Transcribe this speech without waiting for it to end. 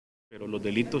Pero los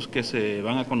delitos que se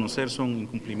van a conocer son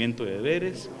incumplimiento de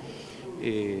deberes,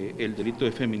 el delito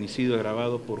de feminicidio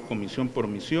agravado por comisión por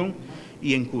omisión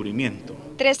y encubrimiento.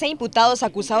 13 imputados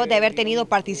acusados de haber tenido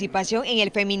participación en el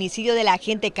feminicidio de la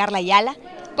agente Carla Ayala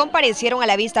comparecieron a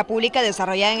la vista pública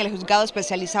desarrollada en el Juzgado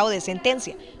Especializado de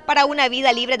Sentencia para una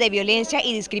vida libre de violencia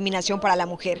y discriminación para la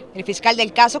mujer. El fiscal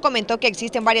del caso comentó que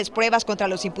existen varias pruebas contra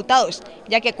los imputados,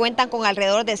 ya que cuentan con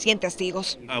alrededor de 100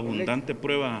 testigos. Abundante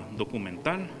prueba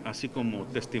documental, así como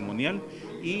testimonial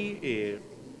y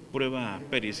prueba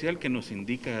pericial que nos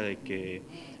indica de que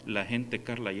la agente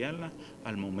Carla Ayala,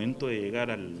 al momento de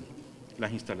llegar a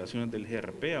las instalaciones del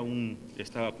GRP, aún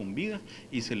estaba con vida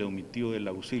y se le omitió el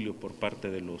auxilio por parte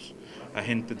de los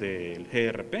agentes del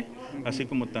GRP, así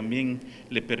como también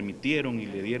le permitieron y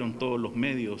le dieron todos los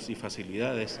medios y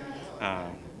facilidades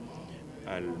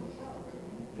al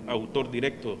autor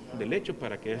directo del hecho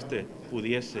para que éste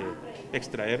pudiese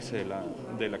extraerse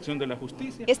de la acción de la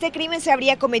justicia. Este crimen se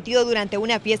habría cometido durante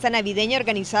una fiesta navideña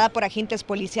organizada por agentes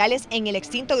policiales en el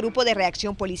extinto Grupo de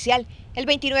Reacción Policial el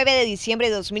 29 de diciembre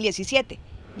de 2017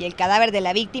 y el cadáver de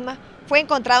la víctima fue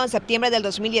encontrado en septiembre del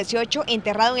 2018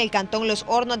 enterrado en el cantón Los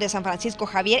Hornos de San Francisco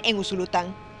Javier en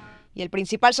Usulután. Y el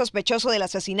principal sospechoso del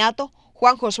asesinato,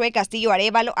 Juan Josué Castillo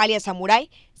Arévalo, alias Samurai,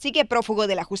 sigue prófugo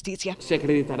de la justicia. Se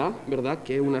acreditará, ¿verdad?,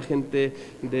 que un agente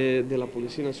de la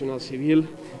Policía Nacional Civil,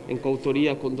 en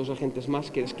coautoría con 2 agentes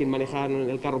más, que es quien manejaban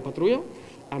el carro patrulla,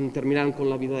 terminaron con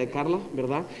la vida de Carla,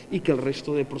 ¿verdad?, y que el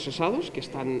resto de procesados que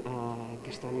están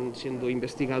siendo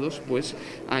investigados, pues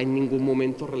en ningún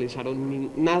momento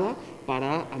realizaron nada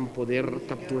para poder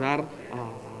capturar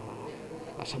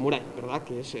a Samurai, ¿verdad?,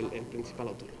 que es el principal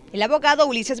autor. El abogado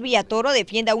Ulises Villatoro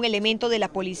defiende a un elemento de la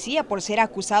policía por ser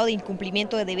acusado de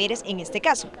incumplimiento de deberes en este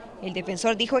caso. El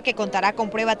defensor dijo que contará con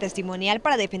prueba testimonial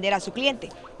para defender a su cliente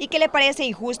y que le parece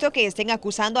injusto que estén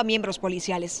acusando a miembros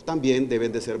policiales. También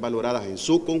deben de ser valoradas en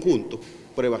su conjunto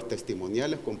pruebas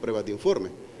testimoniales con pruebas de informe,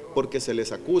 porque se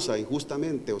les acusa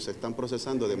injustamente o se están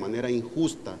procesando de manera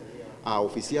injusta a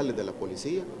oficiales de la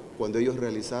policía cuando ellos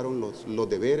realizaron los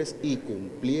deberes y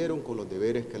cumplieron con los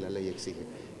deberes que la ley exige.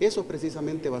 Eso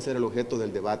precisamente va a ser el objeto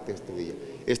del debate este día.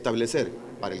 Establecer,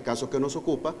 para el caso que nos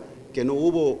ocupa, que no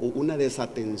hubo una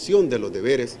desatención de los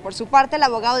deberes. Por su parte, el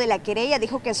abogado de la querella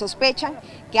dijo que sospechan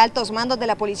que altos mandos de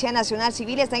la Policía Nacional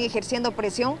Civil están ejerciendo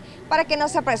presión para que no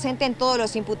se presenten todos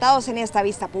los imputados en esta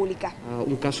vista pública.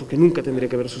 Un caso que nunca tendría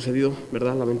que haber sucedido,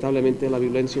 ¿verdad? Lamentablemente la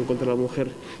violencia contra la mujer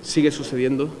sigue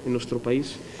sucediendo en nuestro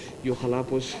país y ojalá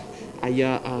pues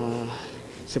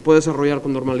se pueda desarrollar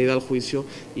con normalidad el juicio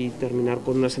y terminar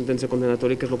con una sentencia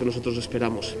condenatoria, que es lo que nosotros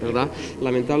esperamos, ¿verdad?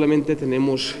 Lamentablemente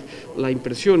tenemos la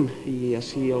impresión, y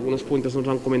así algunas fuentes nos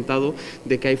han comentado,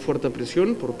 de que hay fuerte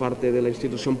presión por parte de la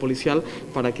institución policial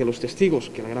para que los testigos,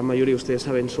 que la gran mayoría, ustedes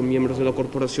saben, son miembros de la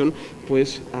corporación,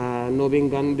 pues no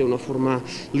vengan de una forma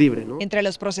libre, ¿no? Entre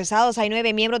los procesados hay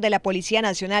 9 miembros de la Policía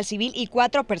Nacional Civil y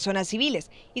 4 personas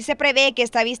civiles, y se prevé que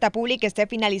esta vista pública esté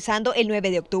finalizando el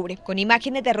 9 de octubre. Con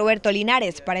imágenes de Roberto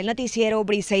Linares, para el Noticiero,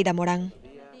 Briseida Morán.